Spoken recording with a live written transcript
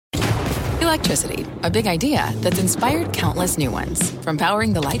Electricity, a big idea that's inspired countless new ones. From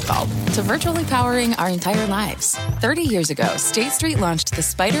powering the light bulb to virtually powering our entire lives. 30 years ago, State Street launched the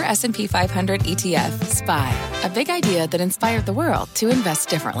SPDR S&P 500 ETF, SPY. A big idea that inspired the world to invest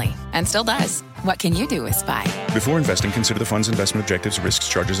differently. And still does. What can you do with SPY? Before investing, consider the fund's investment objectives, risks,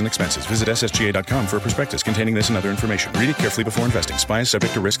 charges, and expenses. Visit ssga.com for a prospectus containing this and other information. Read it carefully before investing. SPY is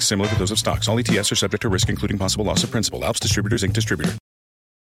subject to risks similar to those of stocks. All ETFs are subject to risk, including possible loss of principal. Alps Distributors, Inc. Distributor.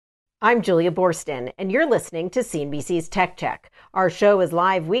 I'm Julia Borston, and you're listening to CNBC's Tech Check. Our show is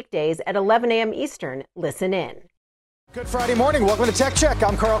live weekdays at 11 a.m. Eastern. Listen in. Good Friday morning. Welcome to Tech Check.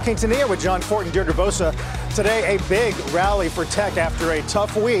 I'm Carl Quintanilla with John Fort and Deirdre Bosa. Today, a big rally for tech after a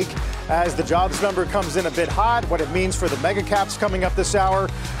tough week as the jobs number comes in a bit hot, what it means for the mega caps coming up this hour,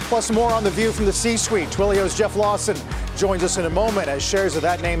 plus more on the view from the C-suite. Twilio's Jeff Lawson joins us in a moment as shares of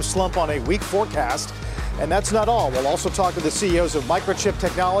that name slump on a weak forecast. And that's not all. We'll also talk to the CEOs of Microchip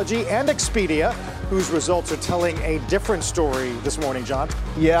Technology and Expedia, whose results are telling a different story this morning, John.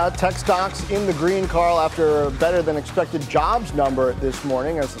 Yeah, tech stocks in the green, Carl, after a better than expected jobs number this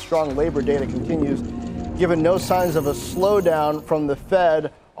morning as the strong labor data continues, given no signs of a slowdown from the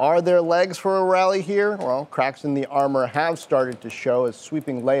Fed. Are there legs for a rally here? Well, cracks in the armor have started to show as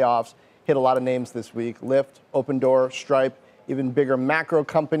sweeping layoffs hit a lot of names this week. Lyft, Opendoor, Stripe, even bigger macro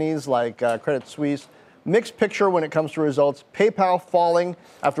companies like Credit Suisse. Mixed picture when it comes to results. PayPal falling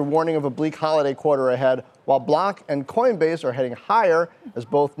after warning of a bleak holiday quarter ahead, while Block and Coinbase are heading higher as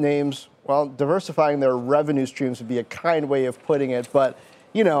both names, well, diversifying their revenue streams would be a kind way of putting it. But,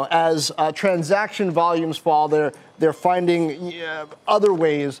 you know, as transaction volumes fall, they're finding other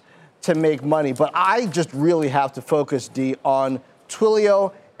ways to make money. But I just really have to focus, Dee, on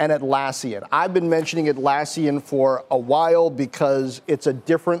Twilio and Atlassian. I've been mentioning Atlassian for a while because it's a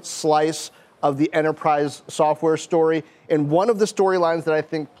different slice of the enterprise software story. And one of the storylines that I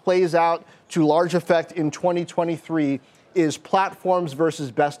think plays out to large effect in 2023 is platforms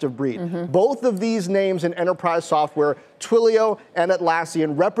versus best of breed. Mm-hmm. Both of these names in enterprise software, Twilio and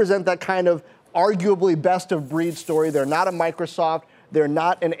Atlassian, represent that kind of arguably best of breed story. They're not a Microsoft, they're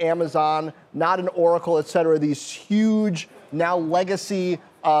not an Amazon, not an Oracle, et cetera. These huge, now legacy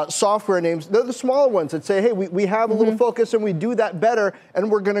software names. They're the smaller ones that say, hey, we have a little focus and we do that better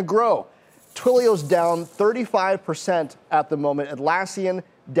and we're gonna grow. Twilio's down 35% at the moment. Atlassian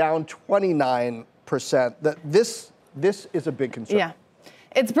down 29%. This is a big concern. Yeah.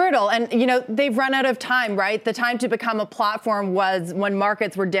 It's brutal. And, you know, they've run out of time, right? The time to become a platform was when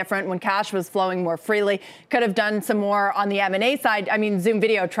markets were different, when cash was flowing more freely. Could have done some more on the M&A side. I mean, Zoom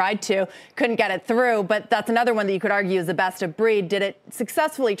Video tried to, couldn't get it through. But that's another one that you could argue is the best of breed. Did it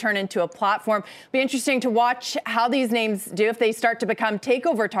successfully turn into a platform? Be interesting to watch how these names do if they start to become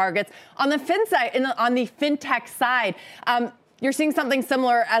takeover targets. On the fintech side, you're seeing something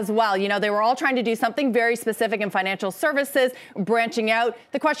similar as well. You know, they were all trying to do something very specific in financial services, branching out.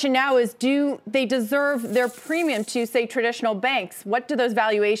 The question now is, do they deserve their premium to, say, traditional banks? What do those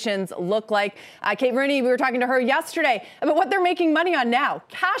valuations look like? Kate Rooney, we were talking to her yesterday about what they're making money on now.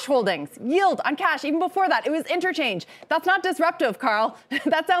 Cash holdings, yield on cash. Even before that, it was interchange. That's not disruptive, Carl.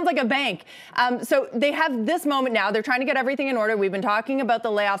 That sounds like a bank. So they have this moment now. They're trying to get everything in order. We've been talking about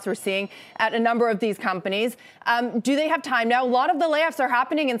the layoffs we're seeing at a number of these companies. Do they have time now? A lot of the layoffs are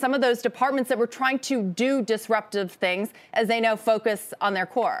happening in some of those departments that were trying to do disruptive things as they now focus on their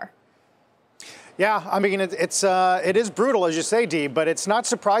core. Yeah, I mean, it is brutal, as you say, Dee, but it's not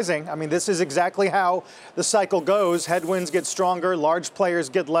surprising. I mean, this is exactly how the cycle goes. Headwinds get stronger, large players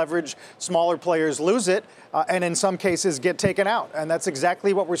get leverage, smaller players lose it, and in some cases get taken out. And that's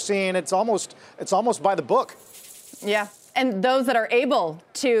exactly what we're seeing. It's almost by the book. Yeah. And those that are able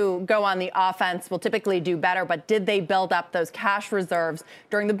to go on the offense will typically do better. But did they build up those cash reserves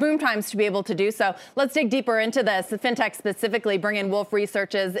during the boom times to be able to do so? Let's dig deeper into this. The fintech specifically, bring in Wolfe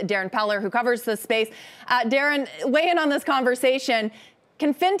Research's Darren Peller, who covers the space. Darren, weigh in on this conversation.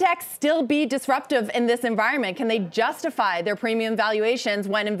 Can fintech still be disruptive in this environment? Can they justify their premium valuations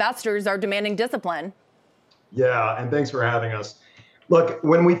when investors are demanding discipline? Yeah, and thanks for having us. Look,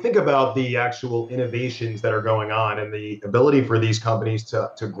 when we think about the actual innovations that are going on and the ability for these companies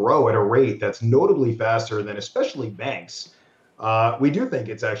to grow at a rate that's notably faster than especially banks, we do think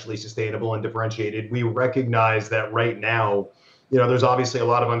it's actually sustainable and differentiated. We recognize that right now, you know, there's obviously a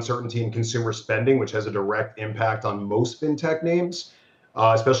lot of uncertainty in consumer spending, which has a direct impact on most fintech names,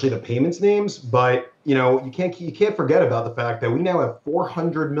 especially the payments names. But, you know, you can't forget about the fact that we now have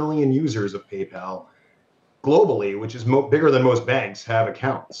 400 million users of PayPal globally, which is bigger than most banks have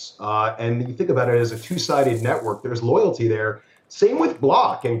accounts. And you think about it as a two-sided network. There's loyalty there. Same with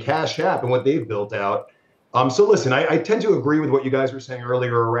Block and Cash App and what they've built out. So listen, I tend to agree with what you guys were saying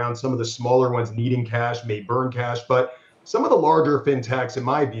earlier around some of the smaller ones needing cash, may burn cash, but some of the larger fintechs, in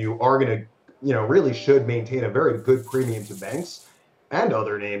my view, are going to, really should maintain a very good premium to banks and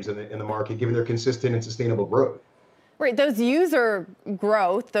other names in the market, given their consistent and sustainable growth. Right, those user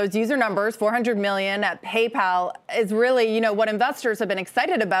growth, those user numbers, 400 million at PayPal is really, what investors have been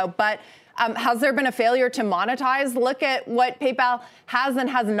excited about. But has there been a failure to monetize? Look at what PayPal has and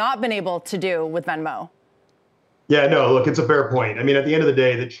has not been able to do with Venmo. Yeah, no, look, it's a fair point. I mean, at the end of the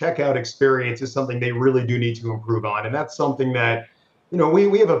day, the checkout experience is something they really do need to improve on. And that's something that,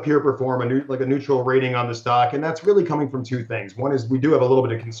 we have a peer perform, a neutral rating on the stock. And that's really coming from two things. One is we do have a little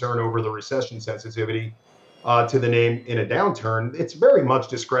bit of concern over the recession sensitivity to the name in a downturn. It's very much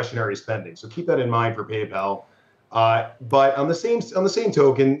discretionary spending. So keep that in mind for PayPal. But on the same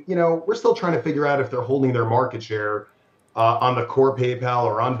token, we're still trying to figure out if they're holding their market share on the core PayPal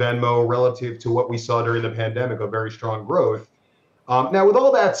or on Venmo relative to what we saw during the pandemic of very strong growth. Now, with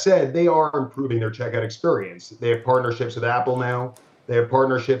all that said, they are improving their checkout experience. They have partnerships with Apple now. They have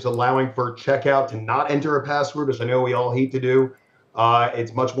partnerships allowing for checkout to not enter a password, which I know we all hate to do.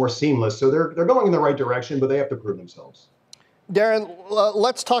 It's much more seamless. So they're going in the right direction, but they have to prove themselves. Darren,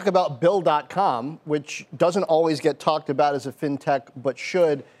 let's talk about Bill.com, which doesn't always get talked about as a fintech, but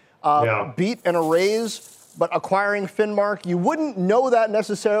should. Beat and a raise, but acquiring Finmark. You wouldn't know that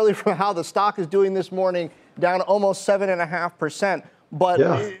necessarily from how the stock is doing this morning, down almost 7.5%.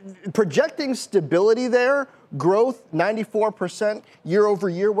 But projecting stability there, growth 94% year over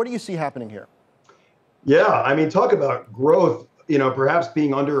year. What do you see happening here? Yeah, I mean, talk about growth, perhaps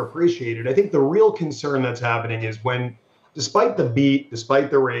being underappreciated. I think the real concern that's happening is when, despite the beat, despite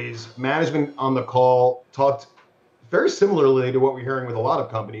the raise, management on the call talked very similarly to what we're hearing with a lot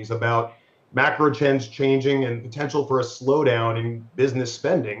of companies about macro trends changing and potential for a slowdown in business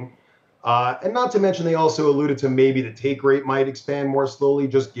spending. And not to mention, they also alluded to maybe the take rate might expand more slowly,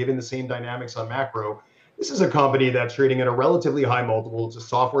 just given the same dynamics on macro. This is a company that's trading at a relatively high multiple. It's a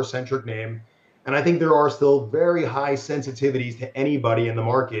software-centric name. And I think there are still very high sensitivities to anybody in the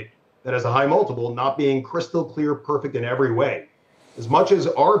market that has a high multiple, not being crystal clear, perfect in every way. As much as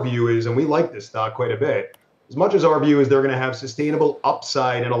our view is, and we like this stock quite a bit, as much as our view is they're going to have sustainable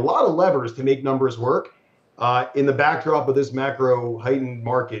upside and a lot of levers to make numbers work, in the backdrop of this macro heightened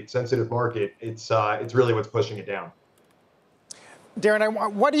market, sensitive market, it's really what's pushing it down.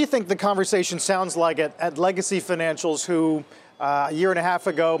 Darren, what do you think the conversation sounds like at Legacy Financials, who a year and a half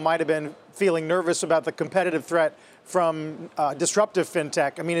ago might have been feeling nervous about the competitive threat from disruptive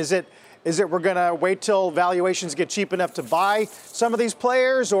fintech? I mean, is it we're going to wait till valuations get cheap enough to buy some of these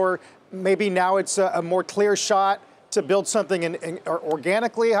players, or maybe now it's a more clear shot to build something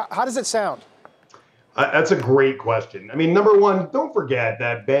organically? How does it sound? That's a great question. I mean, number one, don't forget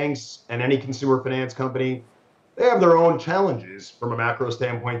that banks and any consumer finance company, they have their own challenges from a macro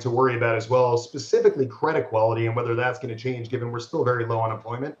standpoint to worry about as well, specifically credit quality and whether that's going to change given we're still very low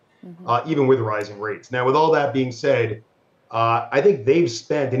unemployment, even with rising rates. Now, with all that being said, I think they've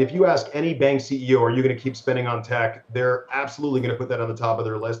spent, and if you ask any bank CEO, are you going to keep spending on tech? They're absolutely going to put that on the top of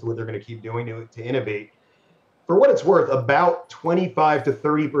their list of what they're going to keep doing to innovate. For what it's worth, about 25 to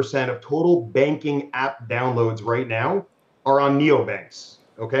 30% of total banking app downloads right now are on neobanks.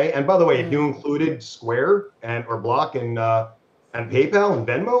 Okay, and by the way, if you included Square or Block and PayPal and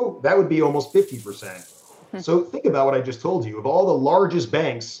Venmo, that would be almost 50%. So think about what I just told you. Of all the largest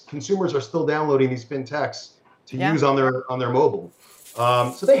banks, consumers are still downloading these fintechs to use on their mobile.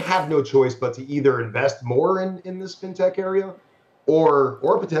 So they have no choice but to either invest more in this fintech area,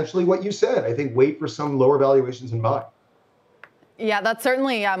 or potentially what you said. I think wait for some lower valuations and buy. Yeah, that's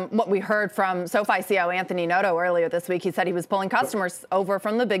certainly what we heard from SoFi CEO Anthony Noto earlier this week. He said he was pulling customers over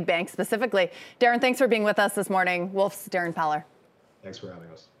from the big banks specifically. Darren, thanks for being with us this morning. Wolf's Darren Fowler. Thanks for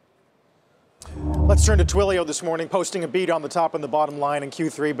having us. Let's turn to Twilio this morning, posting a beat on the top and the bottom line in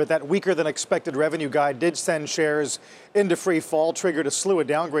Q3, but that weaker than expected revenue guide did send shares into free fall, triggered a slew of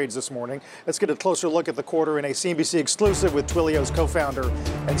downgrades this morning. Let's get a closer look at the quarter in a CNBC exclusive with Twilio's co-founder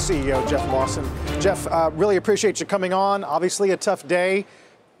and CEO, Jeff Lawson. Jeff, really appreciate you coming on. Obviously a tough day.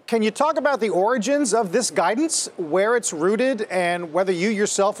 Can you talk about the origins of this guidance, where it's rooted, and whether you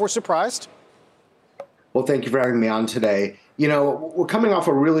yourself were surprised? Well, thank you for having me on today. You know, we're coming off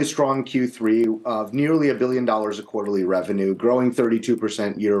a really strong Q3 of nearly $1 billion of quarterly revenue, growing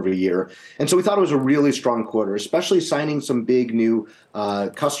 32% year over year. And so we thought it was a really strong quarter, especially signing some big new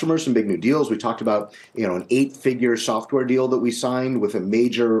customers, some big new deals. We talked about, an 8-figure software deal that we signed with a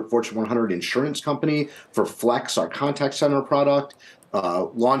major Fortune 100 insurance company for Flex, our contact center product.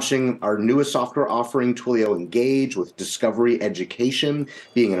 launching our newest software offering, Twilio Engage, with Discovery Education,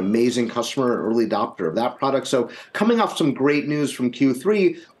 being an amazing customer and early adopter of that product. So coming off some great news from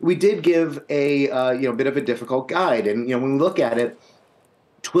Q3, we did give a bit of a difficult guide. And when we look at it,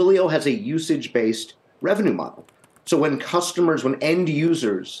 Twilio has a usage-based revenue model. So when end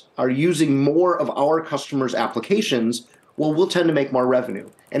users are using more of our customers' applications, well, we'll tend to make more revenue.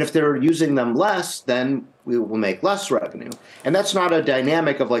 And if they're using them less, then we will make less revenue. And that's not a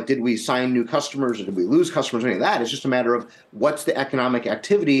dynamic of like, did we sign new customers or did we lose customers or any of that? It's just a matter of what's the economic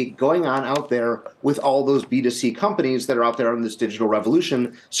activity going on out there with all those B2C companies that are out there in this digital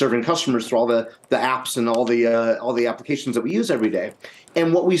revolution, serving customers through all the apps and all the applications that we use every day.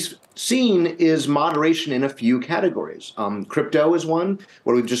 And what we've seen is moderation in a few categories. Crypto is one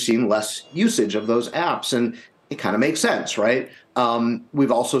where we've just seen less usage of those apps. And it kind of makes sense, right?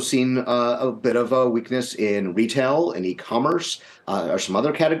 We've also seen a bit of a weakness in retail and e-commerce or some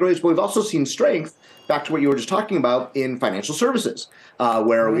other categories, but we've also seen strength, back to what you were just talking about, in financial services,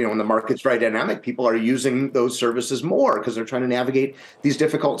 where when the market's very dynamic, people are using those services more because they're trying to navigate these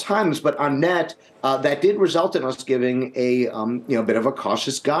difficult times. But on net, that did result in us giving a bit of a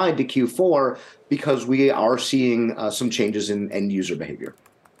cautious guide to Q4 because we are seeing some changes in end user behavior.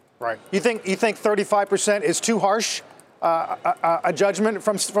 Right. You think 35% is too harsh a judgment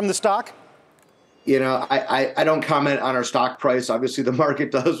from the stock? I don't comment on our stock price. Obviously, the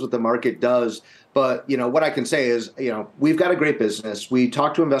market does what the market does. But, what I can say is, we've got a great business. We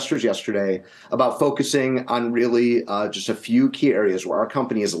talked to investors yesterday about focusing on really just a few key areas where our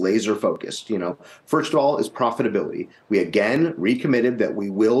company is laser focused. First of all is profitability. We again recommitted that we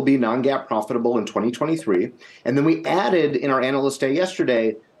will be non-GAAP profitable in 2023. And then we added in our Analyst Day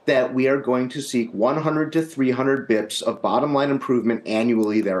yesterday that we are going to seek 100 to 300 bips of bottom line improvement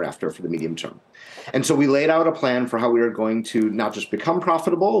annually thereafter for the medium term. And so we laid out a plan for how we are going to not just become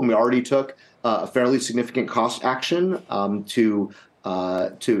profitable, and we already took a fairly significant cost action to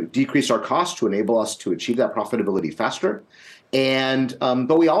decrease our costs to enable us to achieve that profitability faster. And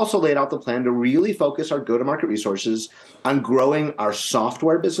but we also laid out the plan to really focus our go-to-market resources on growing our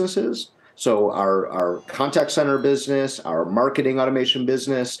software businesses. So our contact center business, our marketing automation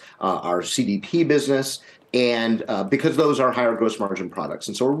business, our CDP business, and because those are higher gross margin products.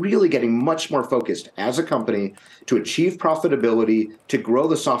 And so we're really getting much more focused as a company to achieve profitability, to grow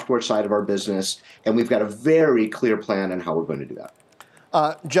the software side of our business. And we've got a very clear plan on how we're going to do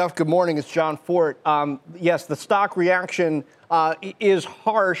that. Jeff, good morning. It's John Fort. Yes, the stock reaction is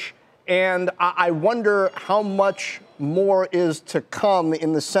harsh. And I wonder how much more is to come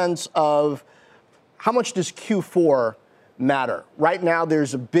in the sense of how much does Q4 matter? Right now,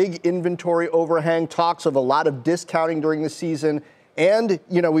 there's a big inventory overhang, talks of a lot of discounting during the season. And,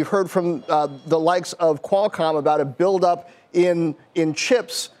 we've heard from the likes of Qualcomm about a buildup in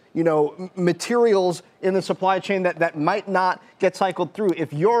chips, materials in the supply chain that might not get cycled through.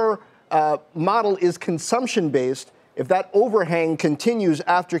 If your model is consumption-based, if that overhang continues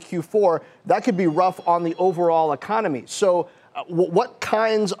after Q4, that could be rough on the overall economy. So what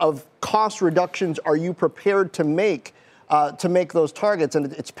kinds of cost reductions are you prepared to make those targets?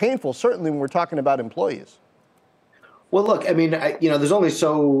 And it's painful, certainly, when we're talking about employees. Well, look, there's only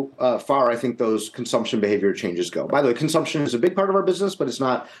so far I think those consumption behavior changes go. By the way, consumption is a big part of our business, but it's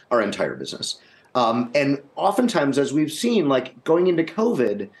not our entire business. And oftentimes, as we've seen, like going into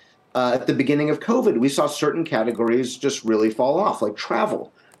COVID, at the beginning of COVID, we saw certain categories just really fall off, like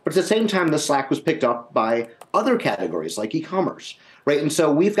travel. But at the same time, the slack was picked up by other categories like e-commerce, right? And so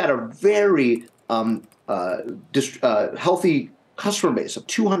we've got a very healthy customer base of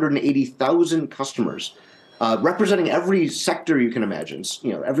 280,000 customers, representing every sector you can imagine.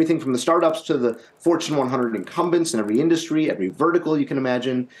 Everything from the startups to the Fortune 100 incumbents in every industry, every vertical you can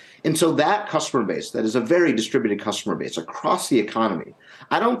imagine. And so that customer base, that is a very distributed customer base across the economy.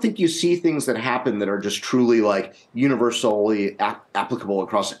 I don't think you see things that happen that are just truly like universally applicable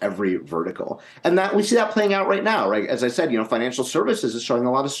across every vertical. And that we see that playing out right now, right? As I said, financial services is showing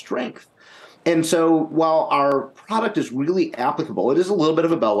a lot of strength. And so while our product is really applicable, it is a little bit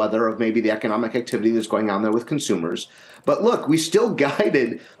of a bellwether of maybe the economic activity that's going on there with consumers. But look, we still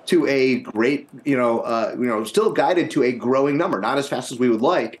guided to a great, still guided to a growing number, not as fast as we would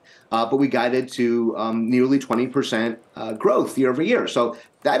like, but we guided to nearly 20% growth year over year. So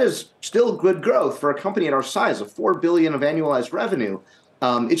that is still good growth for a company at our size of $4 billion of annualized revenue.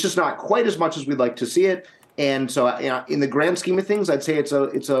 It's just not quite as much as we'd like to see it. And so, in the grand scheme of things, I'd say it's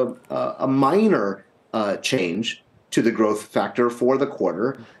a minor change to the growth factor for the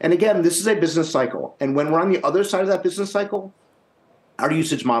quarter. And again, this is a business cycle. And when we're on the other side of that business cycle, our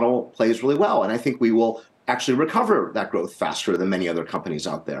usage model plays really well. And I think we will actually recover that growth faster than many other companies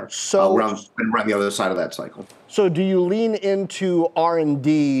out there around the other side of that cycle. So do you lean into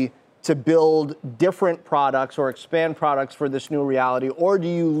R&D to build different products or expand products for this new reality, or do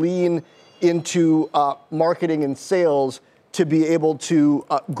you lean into marketing and sales to be able to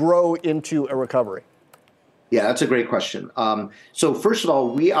grow into a recovery? Yeah, that's a great question. So first of all,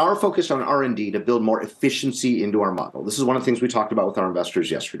 we are focused on R&D to build more efficiency into our model. This is one of the things we talked about with our investors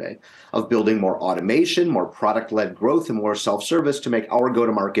yesterday, of building more automation, more product-led growth, and more self-service to make our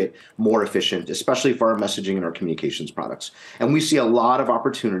go-to-market more efficient, especially for our messaging and our communications products. And we see a lot of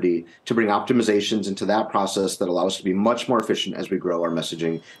opportunity to bring optimizations into that process that allow us to be much more efficient as we grow our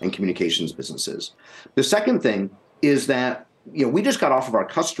messaging and communications businesses. The second thing is that we just got off of our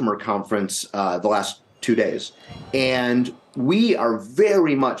customer conference the last 2 days. And we are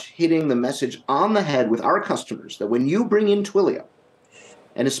very much hitting the message on the head with our customers that when you bring in Twilio,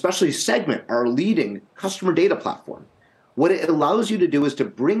 and especially Segment, our leading customer data platform, what it allows you to do is to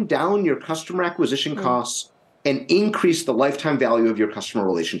bring down your customer acquisition costs and increase the lifetime value of your customer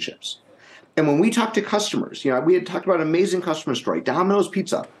relationships. And when we talk to customers, we had talked about an amazing customer story, Domino's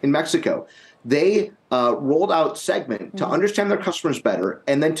Pizza in Mexico. They rolled out Segment to understand their customers better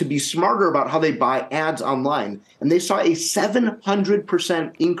and then to be smarter about how they buy ads online. And they saw a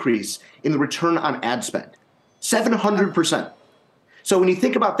 700% increase in the return on ad spend. 700%. So when you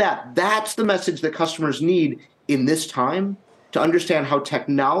think about that, that's the message that customers need in this time, to understand how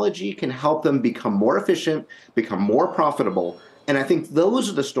technology can help them become more efficient, become more profitable. And I think those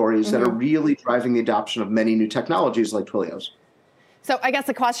are the stories that are really driving the adoption of many new technologies like Twilio's. So I guess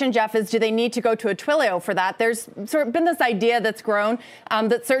the question, Jeff, is do they need to go to a Twilio for that? There's sort of been this idea that's grown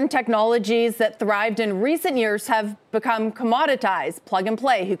that certain technologies that thrived in recent years have become commoditized, plug and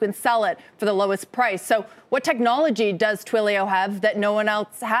play, who can sell it for the lowest price. So what technology does Twilio have that no one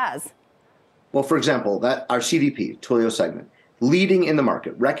else has? Well, for example, that our CDP, Twilio Segment, leading in the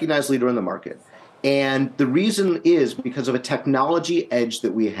market, recognized leader in the market. And the reason is because of a technology edge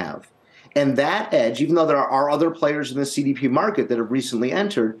that we have. And that edge, even though there are other players in the CDP market that have recently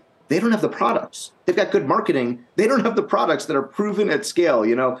entered, they don't have the products. They've got good marketing. They don't have the products that are proven at scale.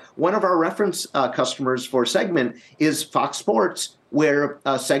 One of our reference customers for Segment is Fox Sports, where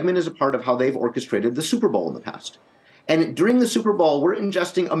Segment is a part of how they've orchestrated the Super Bowl in the past. And during the Super Bowl, we're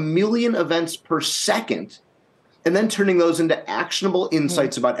ingesting 1 million events per second and then turning those into actionable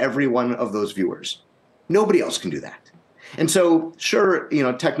insights about every one of those viewers. Nobody else can do that. And so, sure,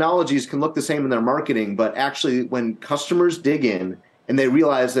 technologies can look the same in their marketing, but actually when customers dig in and they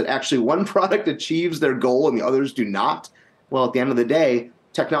realize that actually one product achieves their goal and the others do not, well, at the end of the day,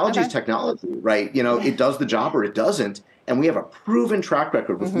 technology is technology, right? It does the job or it doesn't. And we have a proven track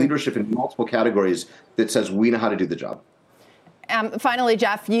record with leadership in multiple categories that says we know how to do the job. Finally,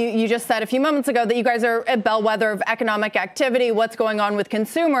 Jeff, you just said a few moments ago that you guys are a bellwether of economic activity, what's going on with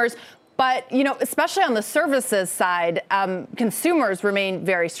consumers. But, especially on the services side, consumers remain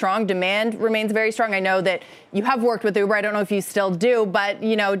very strong. Demand remains very strong. I know that you have worked with Uber. I don't know if you still do. But,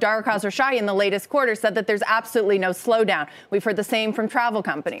 Dara Khosrowshahi in the latest quarter said that there's absolutely no slowdown. We've heard the same from travel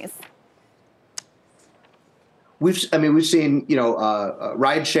companies. We've seen,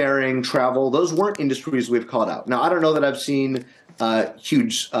 ride sharing, travel. Those weren't industries we've called out. Now, I don't know that I've seen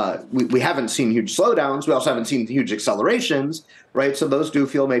we haven't seen huge slowdowns. We also haven't seen huge accelerations, right? So those do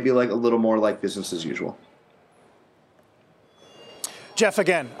feel maybe like a little more like business as usual. Jeff,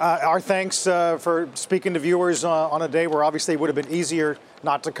 again, our thanks for speaking to viewers on a day where obviously it would have been easier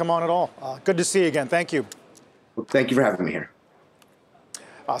not to come on at all. Good to see you again. Thank you. Well, thank you for having me here.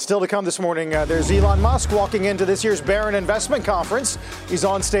 Still to come this morning, there's Elon Musk walking into this year's Barron Investment Conference. He's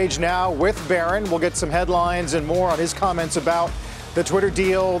on stage now with Barron. We'll get some headlines and more on his comments about the Twitter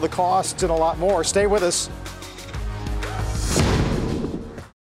deal, the costs, and a lot more. Stay with us.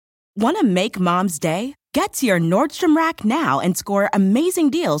 Want to make Mom's day? Get to your Nordstrom Rack now and score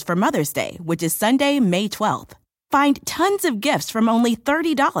amazing deals for Mother's Day, which is Sunday, May 12th. Find tons of gifts from only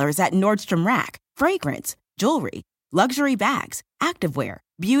 $30 at Nordstrom Rack. Fragrance, jewelry, luxury bags, activewear,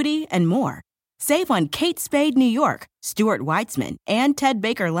 beauty, and more. Save on Kate Spade New York, Stuart Weitzman, and Ted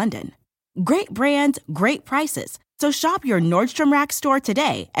Baker London. Great brands, great prices. So shop your Nordstrom Rack store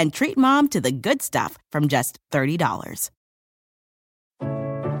today and treat Mom to the good stuff from just $30.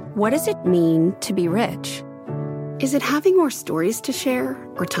 What does it mean to be rich? Is it having more stories to share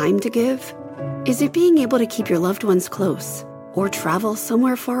or time to give? Is it being able to keep your loved ones close or travel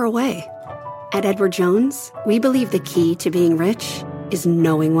somewhere far away? At Edward Jones, we believe the key to being rich is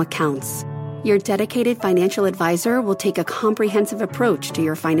knowing what counts. Your dedicated financial advisor will take a comprehensive approach to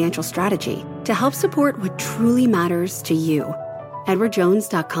your financial strategy to help support what truly matters to you.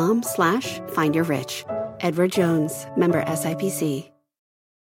 EdwardJones.com/findyourrich. Edward Jones, member SIPC.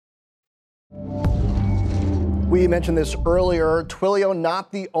 We mentioned this earlier. Twilio,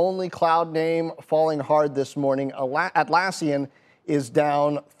 not the only cloud name falling hard this morning. Atlassian is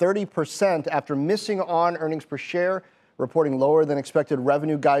down 30% after missing on earnings per share, reporting lower than expected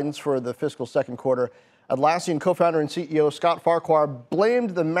revenue guidance for the fiscal second quarter. Atlassian co-founder and CEO Scott Farquhar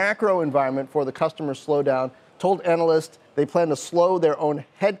blamed the macro environment for the customer slowdown, told analysts they plan to slow their own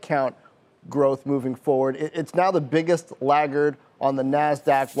headcount growth moving forward. It's now the biggest laggard on the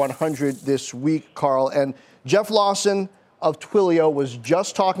NASDAQ 100 this week, Carl. And Jeff Lawson of Twilio was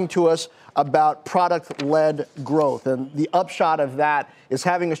just talking to us about product-led growth. And the upshot of that is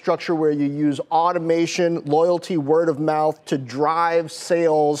having a structure where you use automation, loyalty, word of mouth to drive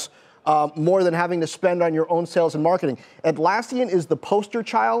sales more than having to spend on your own sales and marketing. Atlassian is the poster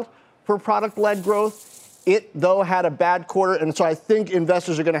child for product-led growth. It, though, had a bad quarter. And so I think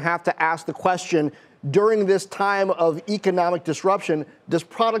investors are going to have to ask the question, during this time of economic disruption, does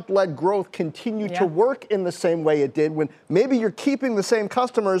product-led growth continue to work in the same way it did when maybe you're keeping the same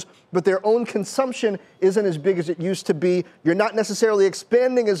customers, but their own consumption isn't as big as it used to be? You're not necessarily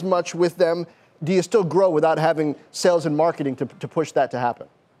expanding as much with them. Do you still grow without having sales and marketing to push that to happen?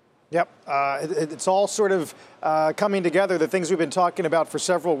 Yep. It's all sort of coming together, the things we've been talking about for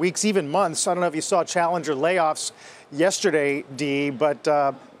several weeks, even months. I don't know if you saw Challenger layoffs yesterday, Dee, but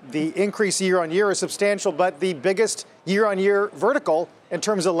the increase year on year is substantial, but the biggest year on year vertical in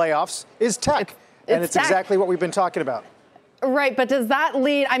terms of layoffs is tech. It's tech. Exactly what we've been talking about. Right, but does that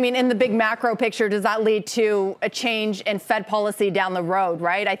lead, I mean, in the big macro picture, does that lead to a change in Fed policy down the road,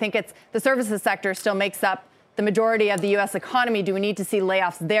 right? I think it's the services sector still makes up the majority of the U.S. economy. Do we need to see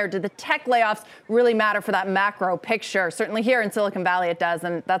layoffs there? Do the tech layoffs really matter for that macro picture? Certainly here in Silicon Valley it does,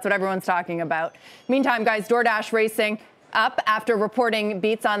 and that's what everyone's talking about. Meantime, guys, DoorDash racing up after reporting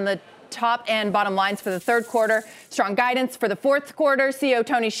beats on the top and bottom lines for the third quarter. Strong guidance for the fourth quarter. CEO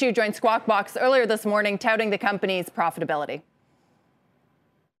Tony Xu joined Squawk Box earlier this morning, touting the company's profitability.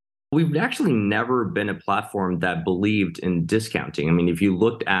 We've actually never been a platform that believed in discounting. I mean, if you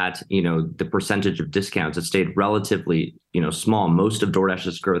looked at, the percentage of discounts, it stayed relatively, small. Most of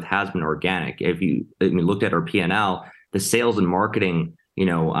DoorDash's growth has been organic. If you looked at our P&L, the sales and marketing,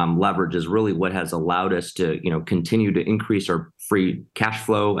 leverage is really what has allowed us to, continue to increase our free cash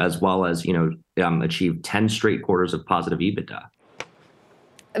flow as well as, achieve 10 straight quarters of positive EBITDA.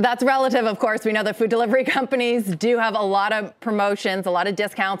 That's relative, of course. We know that food delivery companies do have a lot of promotions, a lot of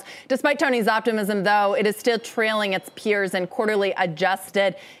discounts. Despite Tony's optimism, though, it is still trailing its peers in quarterly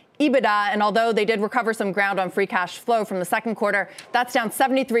adjusted EBITDA. And although they did recover some ground on free cash flow from the second quarter, that's down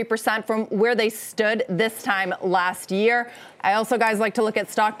 73% from where they stood this time last year. I also, guys, like to look at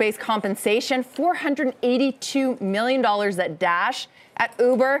stock-based compensation, $482 million at Dash. At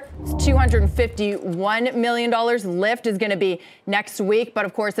Uber, it's $251 million. Lyft is going to be next week, but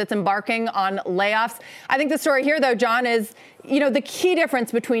of course it's embarking on layoffs. I think the story here, though, John, is, the key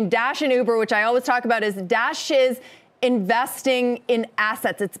difference between Dash and Uber, which I always talk about, is Dash is investing in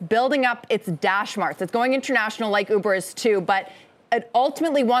assets. It's building up its Dash marts. It's going international like Uber is too, but it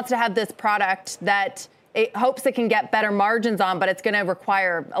ultimately wants to have this product that it hopes it can get better margins on, but it's going to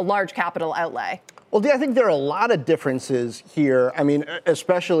require a large capital outlay. Well, Dee, I think there are a lot of differences here. I mean,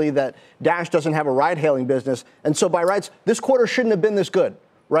 especially that Dash doesn't have a ride-hailing business. And so by rights, this quarter shouldn't have been this good,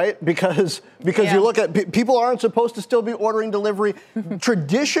 right? Because you look at people aren't supposed to still be ordering delivery.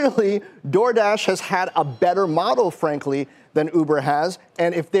 Traditionally, DoorDash has had a better model, frankly, than Uber has.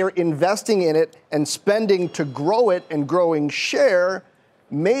 And if they're investing in it and spending to grow it and growing share,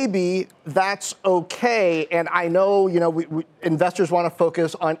 maybe that's okay. And I know, investors want to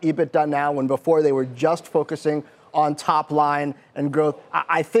focus on EBITDA now when before they were just focusing on top line and growth.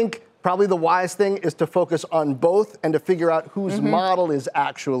 I think probably the wise thing is to focus on both and to figure out whose model is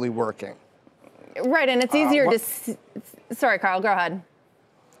actually working. Right, and it's easier to... Sorry, Carl, go ahead.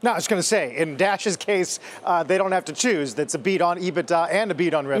 No, I was going to say, in Dash's case, they don't have to choose. That's a beat on EBITDA and a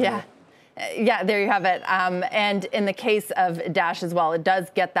beat on revenue. Yeah, there you have it. And in the case of Dash as well, it does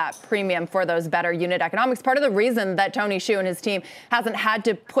get that premium for those better unit economics. Part of the reason that Tony Xu and his team hasn't had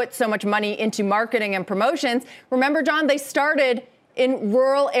to put so much money into marketing and promotions, remember, John, they started in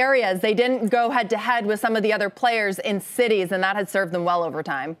rural areas. They didn't go head-to-head with some of the other players in cities, and that has served them well over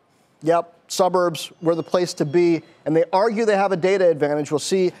time. Yep, suburbs were the place to be, and they argue they have a data advantage. We'll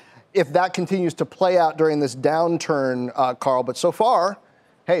see if that continues to play out during this downturn, Carl. But so far,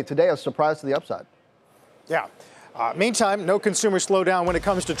 hey, today a surprise to the upside. Yeah. Meantime, no consumer slowdown when it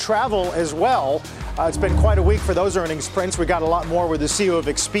comes to travel as well. It's been quite a week for those earnings prints. We got a lot more with the CEO of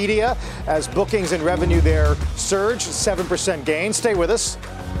Expedia as bookings and revenue there surge, 7% gain. Stay with us.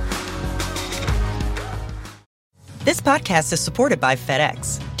 This podcast is supported by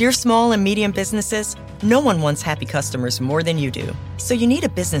FedEx. Dear small and medium businesses, no one wants happy customers more than you do. So you need a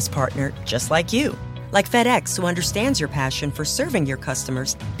business partner just like you. Like FedEx, who understands your passion for serving your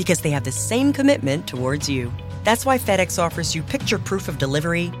customers because they have the same commitment towards you. That's why FedEx offers you picture proof of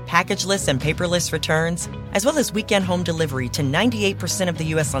delivery, packageless and paperless returns, as well as weekend home delivery to 98% of the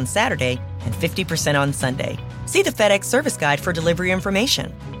U.S. on Saturday and 50% on Sunday. See the FedEx service guide for delivery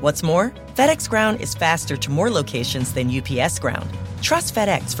information. What's more, FedEx Ground is faster to more locations than UPS Ground. Trust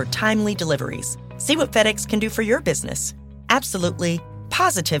FedEx for timely deliveries. See what FedEx can do for your business. Absolutely,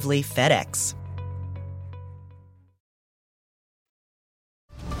 positively FedEx.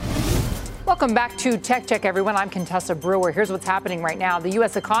 Welcome back to Tech Check, everyone. I'm Contessa Brewer. Here's what's happening right now. The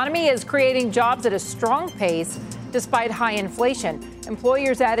U.S. economy is creating jobs at a strong pace despite high inflation.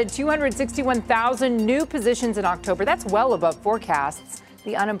 Employers added 261,000 new positions in October. That's well above forecasts.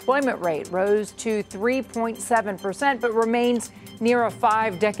 The unemployment rate rose to 3.7%, but remains near a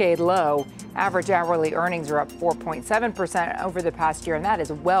 5-decade low. Average hourly earnings are up 4.7% over the past year, and that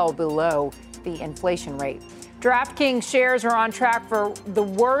is well below the inflation rate. DraftKings shares are on track for the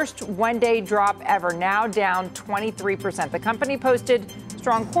worst one-day drop ever, now down 23%. The company posted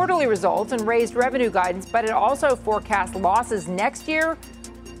strong quarterly results and raised revenue guidance, but it also forecast losses next year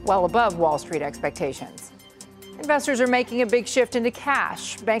well above Wall Street expectations. Investors are making a big shift into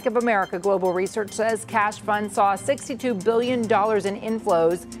cash. Bank of America Global Research says cash funds saw $62 billion in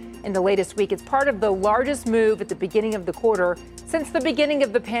inflows in the latest week. It's part of the largest move at the beginning of the quarter since the beginning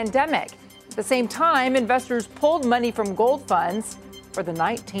of the pandemic. At the same time, investors pulled money from gold funds for the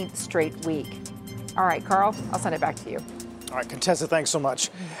 19th straight week. All right, Carl, I'll send it back to you. All right, Contessa, thanks so much.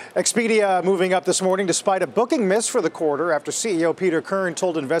 Expedia moving up this morning despite a booking miss for the quarter after CEO Peter Kern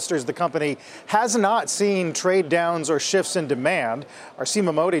told investors the company has not seen trade downs or shifts in demand. Our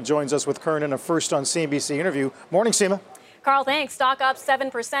Seema Modi joins us with Kern in a first on CNBC interview. Morning, Seema. Carl, thanks. Stock up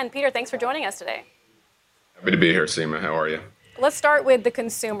 7%. Peter, thanks for joining us today. Happy to be here, Seema. How are you? Let's start with the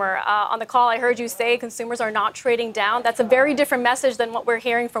consumer. On the call, I heard you say consumers are not trading down. That's a very different message than what we're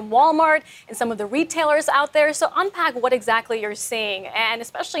hearing from Walmart and some of the retailers out there. So unpack what exactly you're seeing, and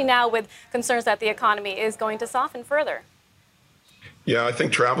especially now with concerns that the economy is going to soften further. Yeah, I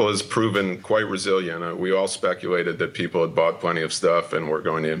think travel has proven quite resilient. We all speculated that people had bought plenty of stuff and were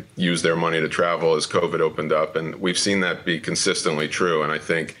going to use their money to travel as COVID opened up. And we've seen that be consistently true. And I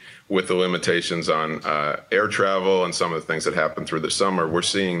think with the limitations on air travel and some of the things that happened through the summer, we're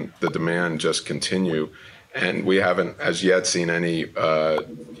seeing the demand just continue. And we haven't as yet seen any,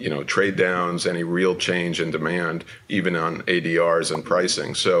 trade downs, any real change in demand, even on ADRs and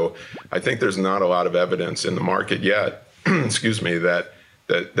pricing. So I think there's not a lot of evidence in the market yet, excuse me, that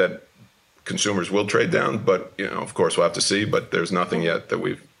consumers will trade down. But, of course, we'll have to see. But there's nothing yet that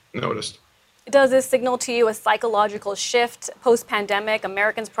we've noticed. Does this signal to you a psychological shift post-pandemic,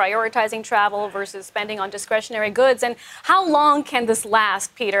 Americans prioritizing travel versus spending on discretionary goods? And how long can this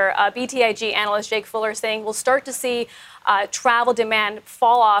last, Peter? BTIG analyst Jake Fuller saying we'll start to see travel demand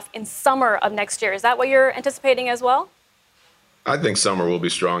fall off in summer of next year. Is that what you're anticipating as well? I think summer will be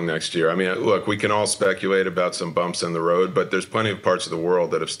strong next year. I mean, look, we can all speculate about some bumps in the road, but there's plenty of parts of the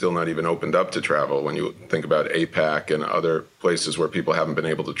world that have still not even opened up to travel when you think about APAC and other places where people haven't been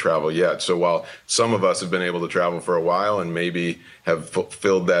able to travel yet. So while some of us have been able to travel for a while and maybe have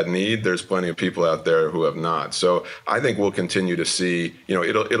fulfilled that need, there's plenty of people out there who have not. So I think we'll continue to see,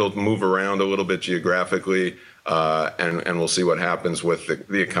 it'll move around a little bit geographically. And we'll see what happens with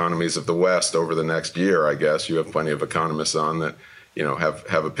the economies of the West over the next year, I guess. You have plenty of economists on that,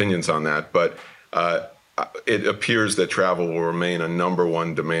 have opinions on that. But it appears that travel will remain a number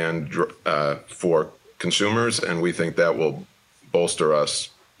one demand for consumers. And we think that will bolster us,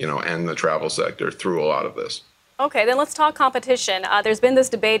 and the travel sector through a lot of this. Okay, then let's talk competition. There's been this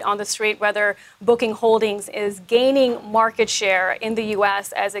debate on the street whether Booking Holdings is gaining market share in the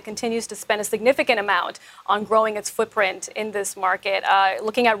U.S. as it continues to spend a significant amount on growing its footprint in this market.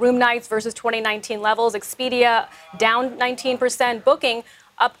 Looking at room nights versus 2019 levels, Expedia down 19%, Booking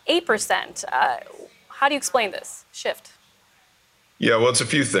up 8%. How do you explain this shift? Yeah, well, it's a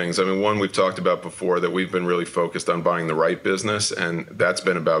few things. I mean, one, we've talked about before that we've been really focused on buying the right business, and that's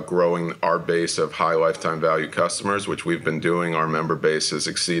been about growing our base of high lifetime value customers, which we've been doing. Our member base has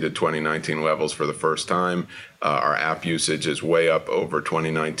exceeded 2019 levels for the first time. Our app usage is way up over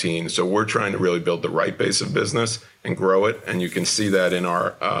 2019. So we're trying to really build the right base of business and grow it. And you can see that in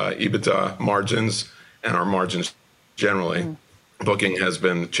our EBITDA margins and our margins generally. Booking has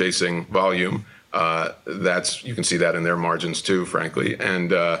been chasing volume. You can see that in their margins too, frankly.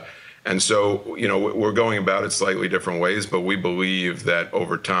 And And so, we're going about it slightly different ways, but we believe that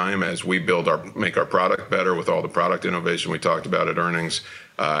over time, as we make our product better with all the product innovation we talked about at earnings,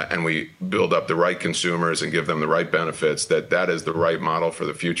 and we build up the right consumers and give them the right benefits, that is the right model for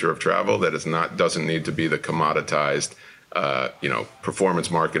the future of travel. That doesn't need to be the commoditized, performance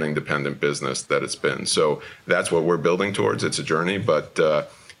marketing dependent business that it's been. So that's what we're building towards. It's a journey, but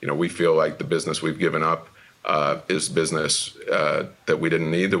we feel like the business we've given up is business that we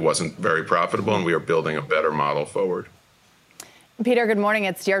didn't need, that wasn't very profitable, and we are building a better model forward. Peter, good morning.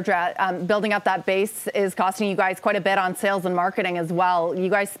 It's Deirdre. Building up that base is costing you guys quite a bit on sales and marketing as well. You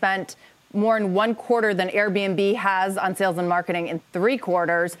guys spent more in 1 quarter than Airbnb has on sales and marketing in 3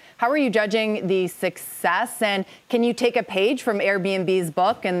 quarters. How are you judging the success? And can you take a page from Airbnb's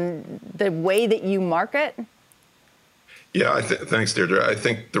book and the way that you market? Yeah, thanks, Deirdre. I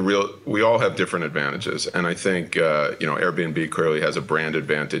think we all have different advantages. And I think, Airbnb clearly has a brand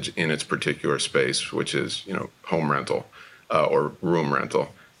advantage in its particular space, which is, home rental or room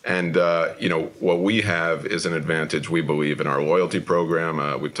rental. And, what we have is an advantage, we believe, in our loyalty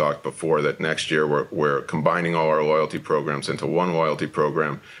program. We've talked before that next year we're combining all our loyalty programs into one loyalty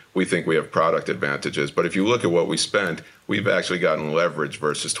program. We think we have product advantages. But if you look at what we spent, we've actually gotten leverage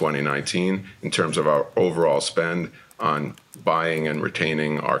versus 2019 in terms of our overall spend on buying and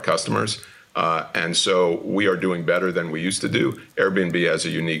retaining our customers. And so we are doing better than we used to do. Airbnb has a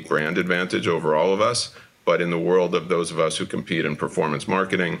unique brand advantage over all of us. But in the world of those of us who compete in performance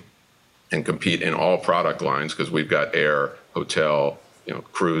marketing and compete in all product lines, because we've got air, hotel,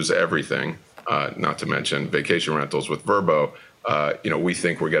 cruise, everything, not to mention vacation rentals with Vrbo, we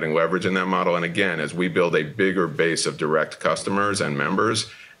think we're getting leverage in that model. And again, as we build a bigger base of direct customers and members,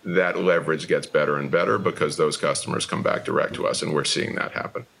 that leverage gets better and better because those customers come back direct to us, and we're seeing that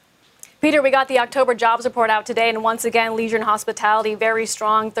happen. Peter, we got the October jobs report out today, and once again, leisure and hospitality very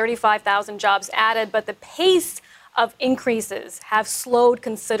strong, 35,000 jobs added, but the pace of increases have slowed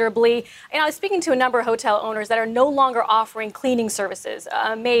considerably. And I was speaking to a number of hotel owners that are no longer offering cleaning services,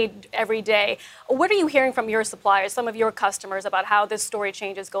 maid every day. What are you hearing from your suppliers, some of your customers, about how this story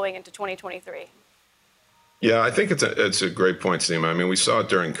changes going into 2023? Yeah, I think it's a great point, Seema. I mean, we saw it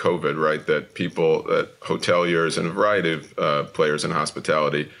during COVID, right, that hoteliers and a variety of players in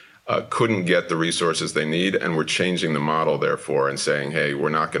hospitality couldn't get the resources they need, and we're changing the model, therefore, and saying, hey, we're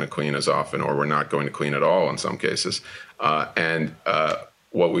not going to clean as often, or we're not going to clean at all in some cases. And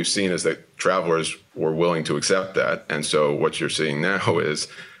what we've seen is that travelers were willing to accept that. And so what you're seeing now is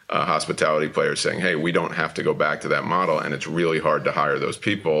hospitality players saying, hey, we don't have to go back to that model, and it's really hard to hire those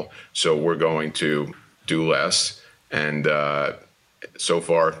people, so we're going to do less, and so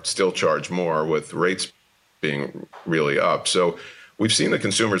far still charge more, with rates being really up. So we've seen the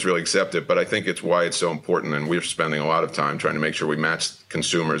consumers really accept it, but I think it's why it's so important, and we're spending a lot of time trying to make sure we match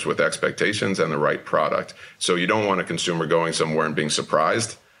consumers with expectations and the right product. So you don't want a consumer going somewhere and being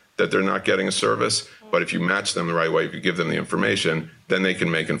surprised that they're not getting a service, but if you match them the right way, if you give them the information, then they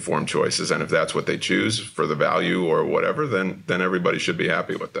can make informed choices, and if that's what they choose for the value or whatever, then everybody should be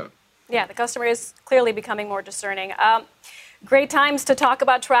happy with that. Yeah, the customer is clearly becoming more discerning. Great times to talk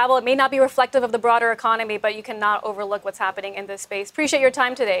about travel. It may not be reflective of the broader economy, but you cannot overlook what's happening in this space. Appreciate your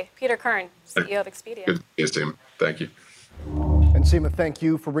time today. Peter Kern, CEO of Expedia. Good to see you, Seema. Thank you. And Seema, thank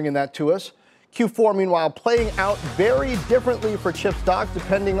you for bringing that to us. Q4, meanwhile, playing out very differently for chip stocks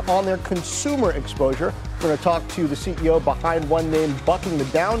depending on their consumer exposure. We're going to talk to the CEO behind one name bucking the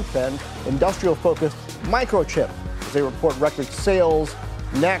downtrend, industrial-focused Microchip, as they report record sales.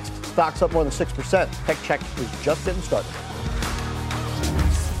 Next, stocks up more than 6%. Tech Check is just getting started.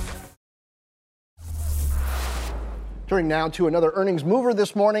 Turning now to another earnings mover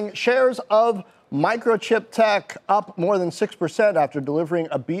this morning. Shares of Microchip Tech up more than 6% after delivering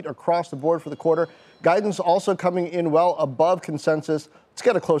a beat across the board for the quarter. Guidance also coming in well above consensus. Let's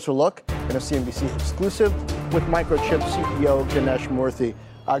get a closer look in a CNBC exclusive with Microchip CEO Ganesh Moorthy.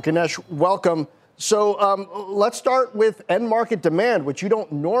 Ganesh, welcome. So let's start with end market demand, which you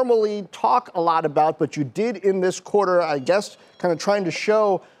don't normally talk a lot about, but you did in this quarter, I guess, kind of trying to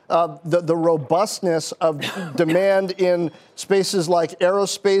show the robustness of demand in spaces like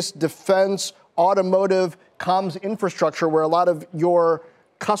aerospace, defense, automotive, comms infrastructure, where a lot of your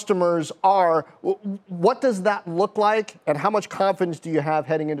customers are. What does that look like, and how much confidence do you have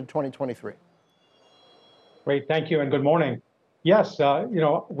heading into 2023? Great, thank you, and good morning. Yes,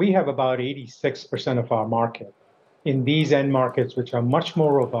 we have about 86% of our market in these end markets, which are much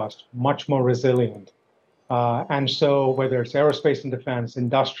more robust, much more resilient. And so whether it's aerospace and defense,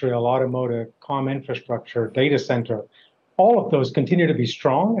 industrial, automotive, comm infrastructure, data center, all of those continue to be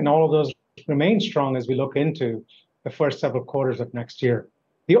strong, and all of those remain strong as we look into the first several quarters of next year.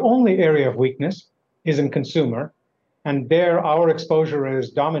 The only area of weakness is in consumer, and there our exposure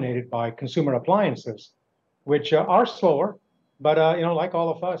is dominated by consumer appliances, which are slower. But like all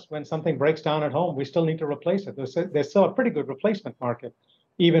of us, when something breaks down at home, we still need to replace it. There's still a pretty good replacement market,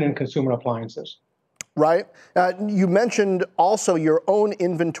 even in consumer appliances. Right. You mentioned also your own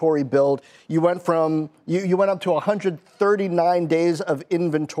inventory build. You went you went up to 139 days of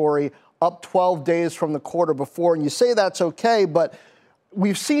inventory, up 12 days from the quarter before, and you say that's okay, but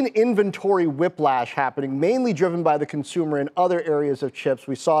we've seen inventory whiplash happening, mainly driven by the consumer in other areas of chips.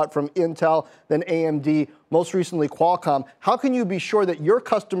 We saw it from Intel, then AMD, most recently Qualcomm. How can you be sure that your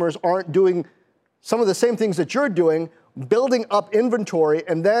customers aren't doing some of the same things that you're doing, building up inventory,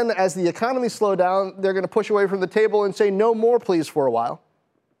 and then as the economy slows down, they're going to push away from the table and say, no more, please, for a while?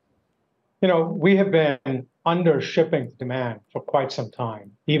 We have been under shipping demand for quite some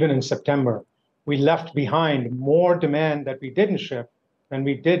time. Even in September, we left behind more demand that we didn't ship than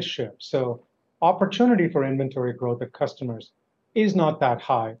we did ship. So opportunity for inventory growth at customers is not that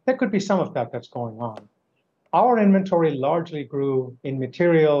high. There could be some of that that's going on. Our inventory largely grew in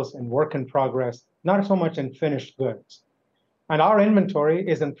materials and work in progress, not so much in finished goods. And our inventory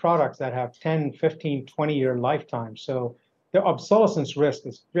is in products that have 10, 15, 20-year lifetimes. So the obsolescence risk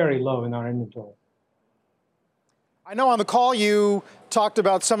is very low in our inventory. I know on the call you talked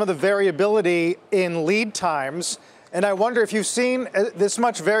about some of the variability in lead times, and I wonder if you've seen this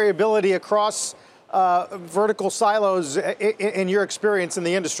much variability across vertical silos in your experience in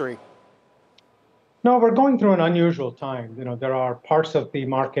the industry. No, we're going through an unusual time. There are parts of the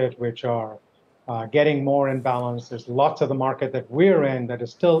market which are getting more imbalanced. There's lots of the market that we're in that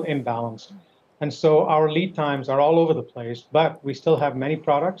is still imbalanced. And so our lead times are all over the place, but we still have many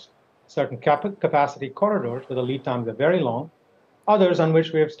products, certain capacity corridors where the lead times are very long, others on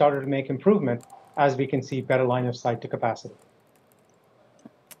which we have started to make improvement as we can see better line of sight to capacity.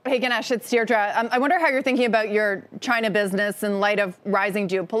 Hey, Ganesh, it's Deirdre. I wonder how you're thinking about your China business in light of rising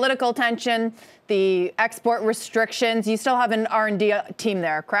geopolitical tension, the export restrictions. You still have an R&D team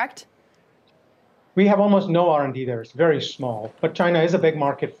there, correct? We have almost no R&D there. It's very small. But China is a big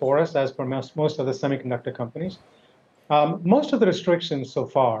market for us, as for most of the semiconductor companies. Most of the restrictions so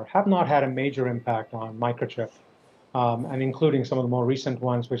far have not had a major impact on Microchip, and including some of the more recent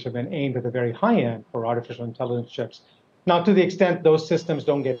ones, which have been aimed at the very high end for artificial intelligence chips. Now, to the extent those systems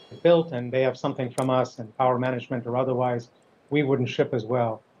don't get built and they have something from us and power management or otherwise, we wouldn't ship as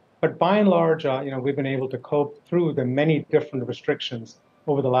well. But by and large, we've been able to cope through the many different restrictions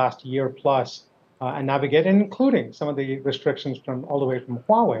over the last year plus and navigate, including some of the restrictions from all the way from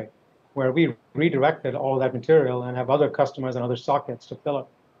Huawei, where we redirected all of that material and have other customers and other sockets to fill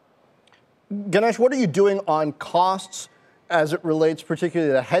it. Ganesh, what are you doing on costs as it relates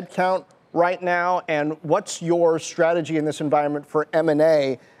particularly to headcount right now, and what's your strategy in this environment for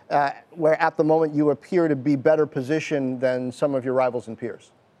M&A, where at the moment you appear to be better positioned than some of your rivals and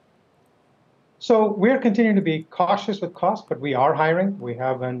peers? So we're continuing to be cautious with cost, but we are hiring. We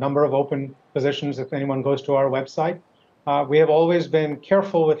have a number of open positions if anyone goes to our website. We have always been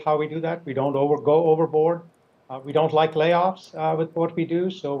careful with how we do that. We don't go overboard. We don't like layoffs with what we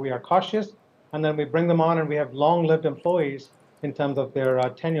do, so we are cautious. And then we bring them on, and we have long-lived employees in terms of their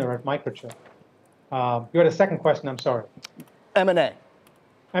tenure at Microchip. You had a second question, I'm sorry. M&A.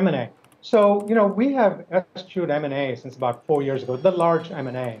 M&A. So, we have eschewed M&A since about 4 years ago, the large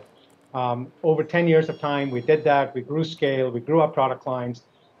M&A. Over 10 years of time, we did that. We grew scale. We grew our product lines.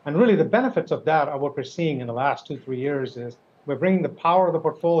 And really, the benefits of that are what we're seeing in the last 2-3 years is we're bringing the power of the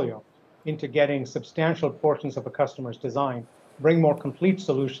portfolio into getting substantial portions of a customer's design, bring more complete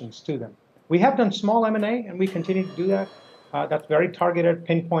solutions to them. We have done small M&A, and we continue to do that. That's very targeted,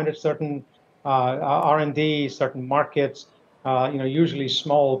 pinpointed certain R&D, certain markets, usually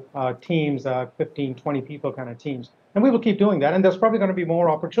small teams, 15, 20 people kind of teams. And we will keep doing that. And there's probably going to be more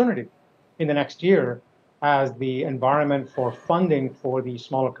opportunity in the next year as the environment for funding for the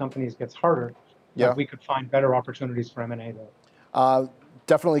smaller companies gets harder. Yeah. We could find better opportunities for M&A there.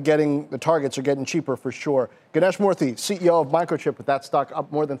 Definitely the targets are getting cheaper for sure. Ganesh Moorthy, CEO of Microchip, with that stock up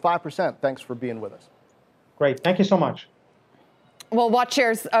more than 5%. Thanks for being with us. Great. Thank you so much. Well, watch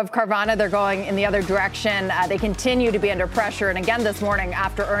shares of Carvana, they're going in the other direction. They continue to be under pressure. And again, this morning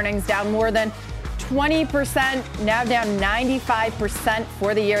after earnings down more than 20%, now down 95%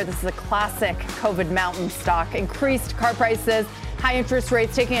 for the year. This is a classic COVID mountain stock. Increased car prices, high interest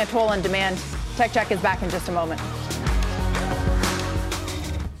rates taking a toll on demand. Tech Check is back in just a moment.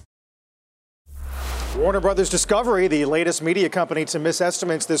 Warner Brothers Discovery, the latest media company to miss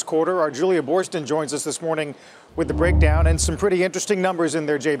estimates this quarter. Our Julia Boorstin joins us this morning with the breakdown and some pretty interesting numbers in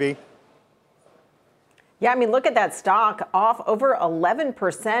there, JB. Yeah, I mean, look at that stock, off over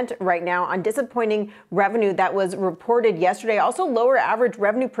 11% right now on disappointing revenue that was reported yesterday. Also lower average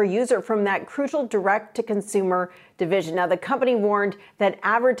revenue per user from that crucial direct-to-consumer division. Now, the company warned that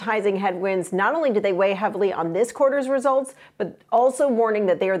advertising headwinds, not only did they weigh heavily on this quarter's results, but also warning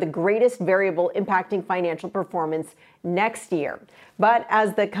that they are the greatest variable impacting financial performance next year. But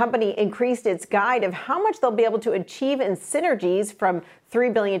as the company increased its guide of how much they'll be able to achieve in synergies from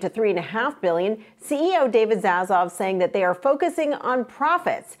 $3 billion to $3.5 billion, CEO David Zaslav saying that they are focusing on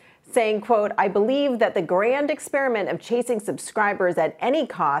profits, saying, quote, "I believe that the grand experiment of chasing subscribers at any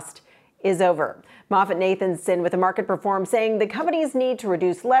cost is over." MoffettNathanson with the Market Perform saying the company's need to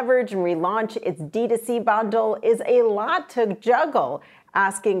reduce leverage and relaunch its D2C bundle is a lot to juggle,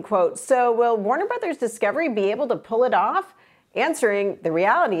 asking, quote, "So will Warner Brothers Discovery be able to pull it off?" Answering, the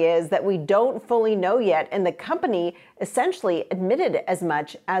reality is that we don't fully know yet, and the company essentially admitted as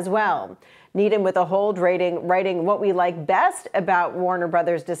much as well. Needham with a hold rating, writing what we like best about Warner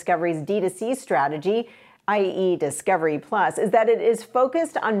Brothers Discovery's D2C strategy, i.e. Discovery Plus, is that it is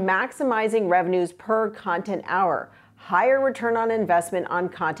focused on maximizing revenues per content hour. Higher return on investment on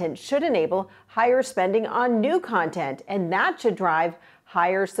content should enable higher spending on new content, and that should drive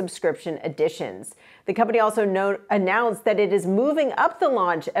higher subscription additions. The company also announced that it is moving up the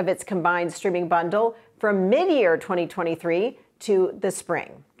launch of its combined streaming bundle from mid-year 2023 to the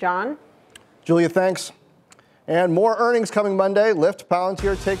spring. John? Julia, thanks. And more earnings coming Monday. Lyft,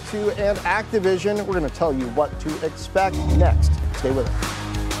 Palantir, Take-Two, and Activision. We're going to tell you what to expect next. Stay with us.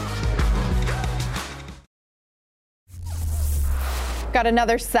 Got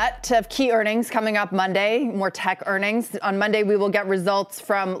another set of key earnings coming up Monday, more tech earnings. On Monday, we will get results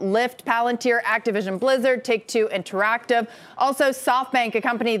from Lyft, Palantir, Activision Blizzard, Take-Two Interactive. Also, SoftBank, a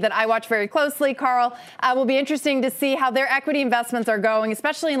company that I watch very closely, Carl. Will be interesting to see how their equity investments are going,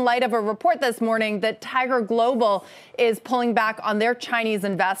 especially in light of a report this morning that Tiger Global is pulling back on their Chinese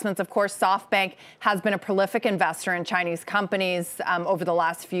investments. Of course, SoftBank has been a prolific investor in Chinese companies over the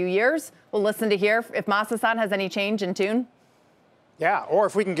last few years. We'll listen to hear if Masa-san has any change in tune. Yeah, or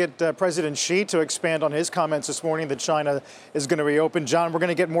if we can get President Xi to expand on his comments this morning that China is going to reopen. John, we're going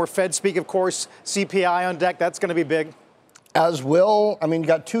to get more Fed speak, of course, CPI on deck. That's going to be big. As will, you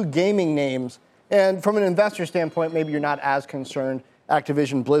got two gaming names. And from an investor standpoint, maybe you're not as concerned.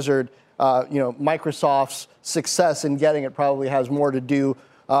 Activision Blizzard, Microsoft's success in getting it probably has more to do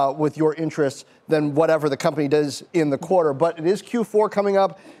with your interests than whatever the company does in the quarter. But it is Q4 coming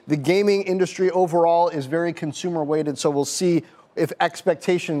up. The gaming industry overall is very consumer weighted, so we'll see if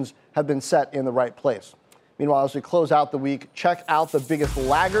expectations have been set in the right place. Meanwhile, as we close out the week, check out the biggest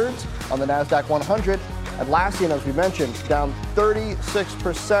laggards on the NASDAQ 100. Atlassian, as we mentioned, down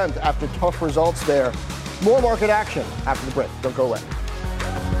 36% after tough results there. More market action after the break. Don't go away.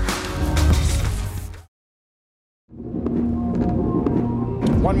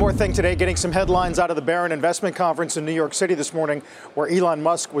 One more thing today, getting some headlines out of the Barron Investment Conference in New York City this morning, where Elon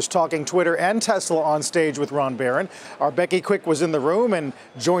Musk was talking Twitter and Tesla on stage with Ron Barron. Our Becky Quick was in the room and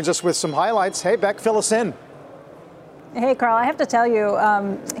joins us with some highlights. Hey, Beck, fill us in. Hey, Carl, I have to tell you,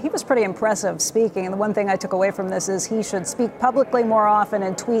 he was pretty impressive speaking. And the one thing I took away from this is he should speak publicly more often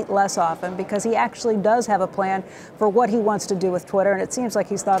and tweet less often, because he actually does have a plan for what he wants to do with Twitter. And it seems like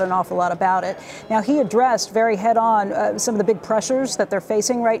he's thought an awful lot about it. Now, he addressed very head on some of the big pressures that they're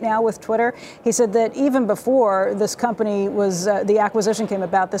facing right now with Twitter. He said that even before this company was, the acquisition came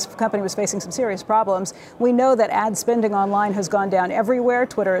about, this company was facing some serious problems. We know that ad spending online has gone down everywhere.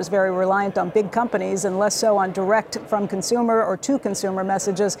 Twitter is very reliant on big companies and less so on direct from consumer or to consumer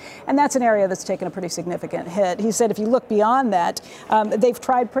messages, and that's an area that's taken a pretty significant hit. He said if you look beyond that, they've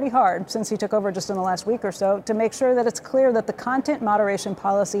tried pretty hard since he took over just in the last week or so to make sure that it's clear that the content moderation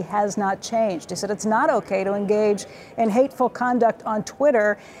policy has not changed. He said it's not okay to engage in hateful conduct on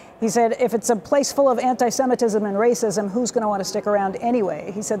Twitter. He said, if it's a place full of anti-Semitism and racism, who's going to want to stick around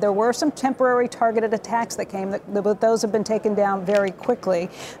anyway? He said there were some temporary targeted attacks that came, but those have been taken down very quickly.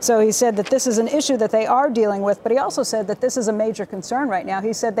 So he said that this is an issue that they are dealing with, but he also said that this is a major concern right now.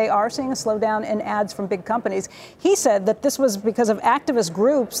 He said they are seeing a slowdown in ads from big companies. He said that this was because of activist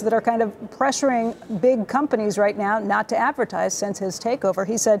groups that are kind of pressuring big companies right now not to advertise since his takeover.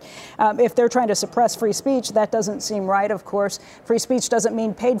 He said if they're trying to suppress free speech, that doesn't seem right, of course. Free speech doesn't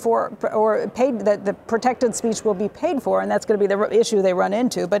mean paid for or paid, that the protected speech will be paid for, and that's going to be the issue they run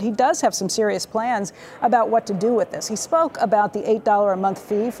into. But he does have some serious plans about what to do with this. He spoke about the $8 a month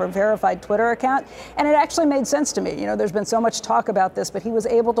fee for a verified Twitter account, and it actually made sense to me. You know, there's been so much talk about this, but he was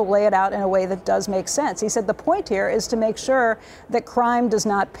able to lay it out in a way that does make sense. He said the point here is to make sure that crime does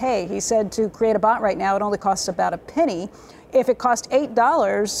not pay. He said to create a bot right now, it only costs about a penny. if it costs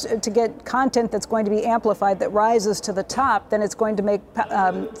 $8 to get content that's going to be amplified that rises to the top, then it's going to make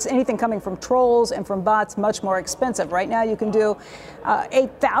anything coming from trolls and from bots much more expensive. Right now, you can do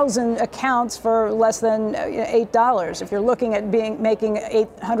 8,000 accounts for less than $8. If you're looking at making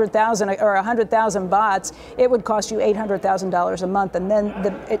 800,000 or 100,000 bots, it would cost you $800,000 a month, and then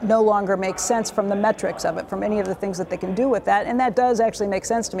it no longer makes sense from the metrics of it, from any of the things that they can do with that. And that does actually make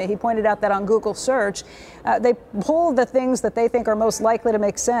sense to me. He pointed out that on Google search, they pull the things that they think are most likely to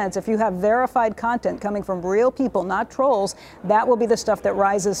make sense. If you have verified content coming from real people, not trolls, that will be the stuff that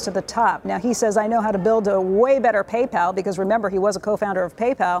rises to the top. Now, he says, I know how to build a way better PayPal, because remember, he was a co-founder of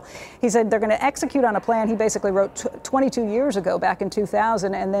PayPal. He said they're going to execute on a plan he basically wrote 22 years ago, back in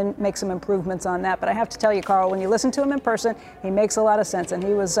 2000, and then make some improvements on that. But I have to tell you, Carl, when you listen to him in person, he makes a lot of sense, and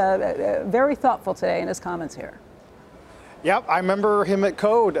he was very thoughtful today in his comments here. Yep, I remember him at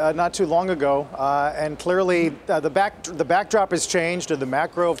Code not too long ago, and clearly the backdrop has changed, and the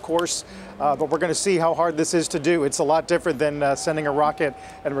macro, of course, but we're going to see how hard this is to do. It's a lot different than sending a rocket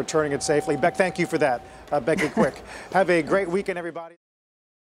and returning it safely. Beck, thank you for that. Becky Quick. Have a great weekend, everybody.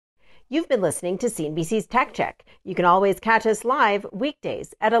 You've been listening to CNBC's Tech Check. You can always catch us live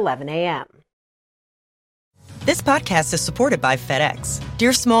weekdays at 11 a.m. This podcast is supported by FedEx.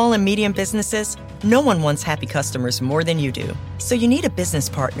 Dear small and medium businesses, no one wants happy customers more than you do. So you need a business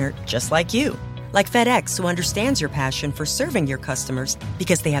partner just like you. Like FedEx, who understands your passion for serving your customers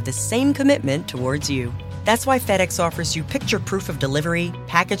because they have the same commitment towards you. That's why FedEx offers you picture proof of delivery,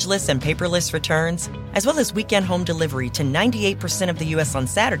 packageless and paperless returns, as well as weekend home delivery to 98% of the U.S. on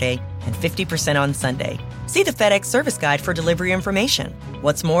Saturday and 50% on Sunday. See the FedEx service guide for delivery information.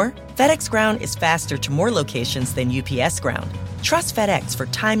 What's more, FedEx Ground is faster to more locations than UPS Ground. Trust FedEx for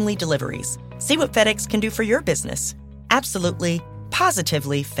timely deliveries. See what FedEx can do for your business. Absolutely,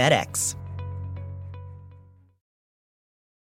 positively FedEx.